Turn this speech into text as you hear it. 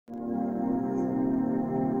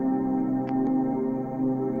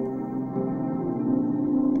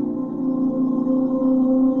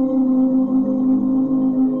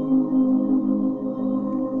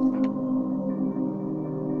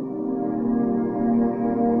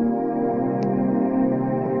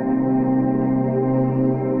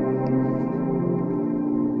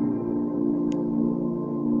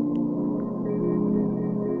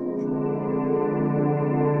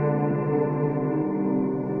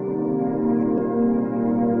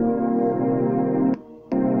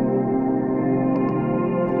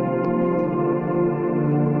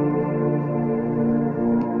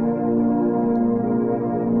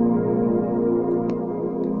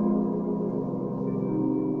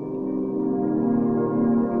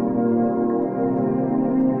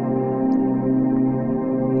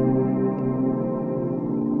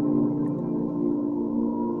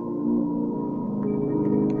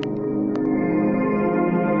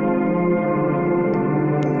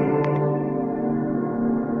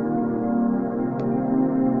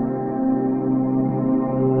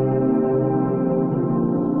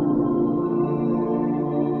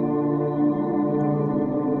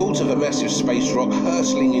of a massive space rock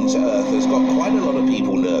hurtling into Earth has got quite a lot of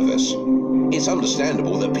people nervous. It's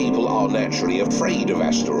understandable that people are naturally afraid of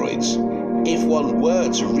asteroids. If one were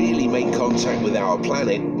to really make contact with our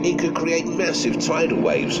planet, it could create massive tidal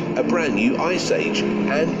waves, a brand new ice age,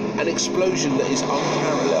 and an explosion that is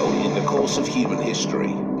unparalleled in the course of human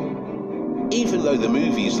history. Even though the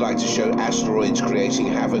movies like to show asteroids creating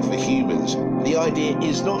havoc for humans, the idea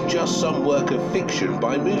is not just some work of fiction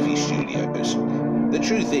by movie studios. The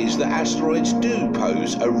truth is that asteroids do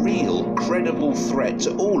pose a real, credible threat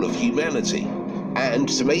to all of humanity. And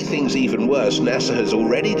to make things even worse, NASA has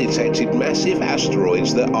already detected massive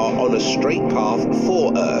asteroids that are on a straight path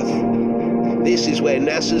for Earth. This is where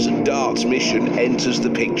NASA's DART mission enters the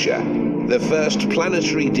picture. The first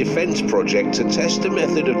planetary defense project to test a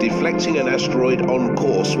method of deflecting an asteroid on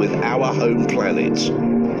course with our home planet.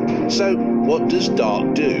 So, what does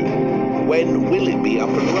DART do? When will it be up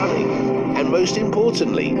and running? And most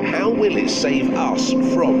importantly, how will it save us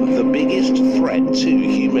from the biggest threat to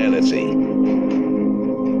humanity?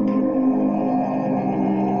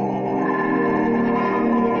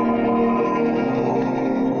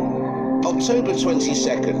 October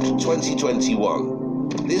 22nd, 2021.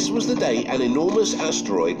 This was the day an enormous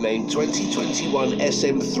asteroid named 2021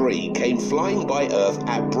 SM3 came flying by Earth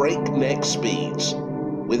at breakneck speeds.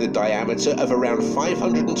 With a diameter of around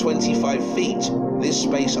 525 feet, this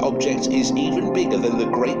space object is even bigger than the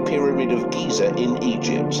Great Pyramid of Giza in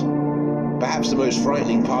Egypt. Perhaps the most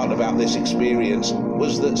frightening part about this experience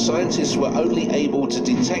was that scientists were only able to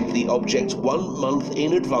detect the object 1 month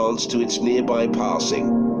in advance to its nearby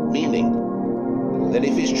passing, meaning that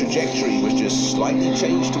if its trajectory was just slightly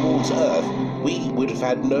changed towards Earth, we would have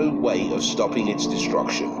had no way of stopping its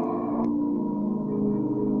destruction.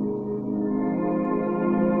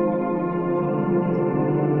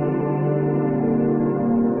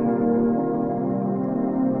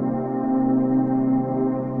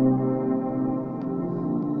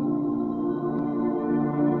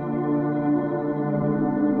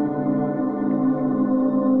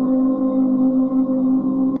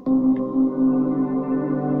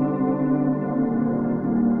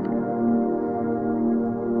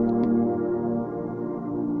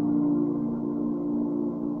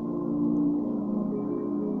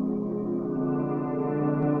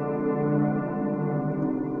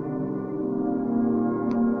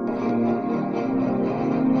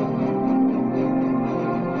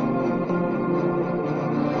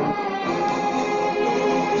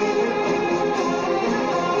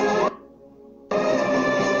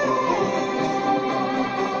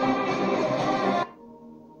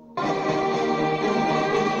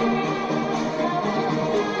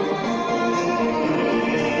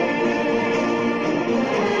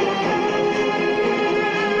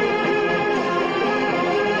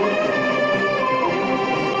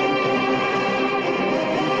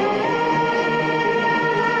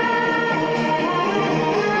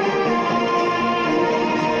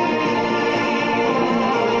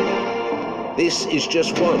 This is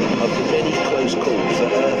just one of the many close calls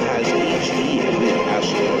that Earth has each year with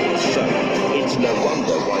asteroids, so it's no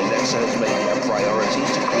wonder why NASA has made it a priority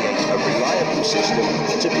to create a reliable system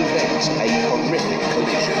to prevent a horrific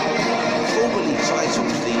collision. Formerly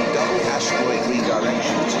titled the Double Asteroid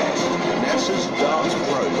Redirection Test, NASA's DART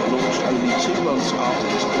probe launched only 2 months after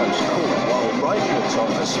this close call while riding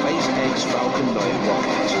atop a SpaceX Falcon 9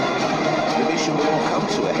 rocket. The mission will all come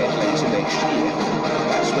to a head later next year.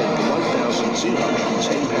 That's when the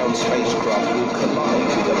 1,210-pound spacecraft will collide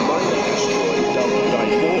with a minor asteroid dubbed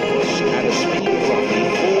Dimorphos at a speed of roughly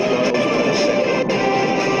 4 miles per second.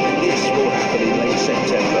 This will happen in late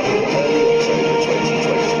September or early October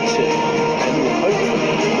 2022, and will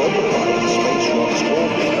hopefully modify the space rock's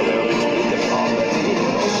orbit around its bigger partner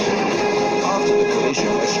Dimorphos. After the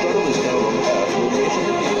collision, astronomers down on Earth will measure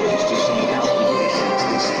the difference to see how efficient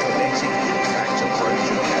this kinetic impact approach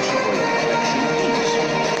of asteroid deflection is.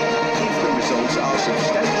 If the results are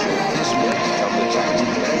substantial, this might become the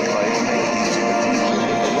tactic mankind may use in the future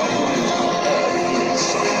if the rock lines up Earth in its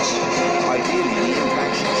sights. Ideally, the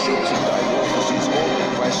impact should shorten Dimorphos'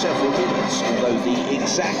 orbit by several minutes, although the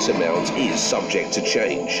exact amount is subject to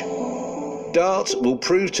change. DART will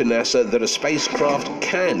prove to NASA that a spacecraft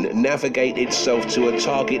can navigate itself to a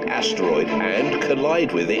target asteroid and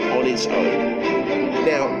collide with it on its own.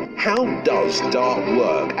 Now, how does DART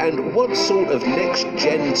work, and what sort of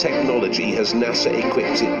next-gen technology has NASA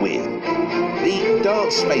equipped it with? The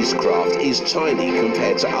DART spacecraft is tiny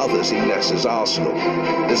compared to others in NASA's arsenal.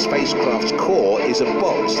 The spacecraft's core is a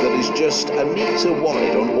box that is just 1 meter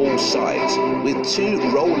wide on all sides, with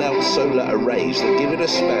 2 roll-out solar arrays that give it a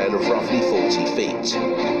span of roughly 40 feet.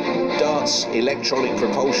 DART's electronic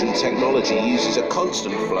propulsion technology uses a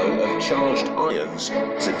constant flow of charged ions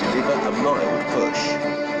to deliver a mild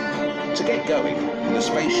push. To get going, the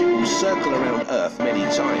spaceship will circle around Earth many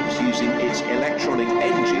times using its electronic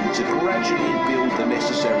engine to gradually build the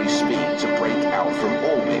necessary speed to break out from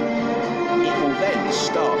orbit. It will then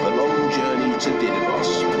start the long journey to Didymos,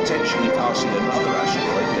 potentially passing another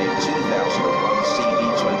asteroid named 2001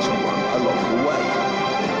 CD21 along the way.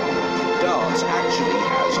 DART actually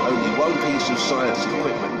has only one piece of science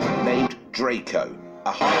equipment named Draco,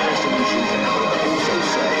 a high-resolution camera that also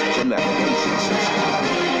serves as a navigation system.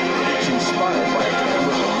 It's inspired by a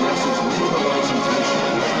camera on NASA's Lunar Horizons mission,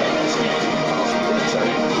 which made the sneaking past Pluto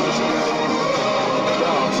years ago.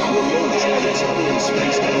 DART will launch an Italian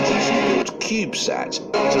space agency built CubeSat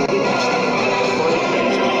to launch the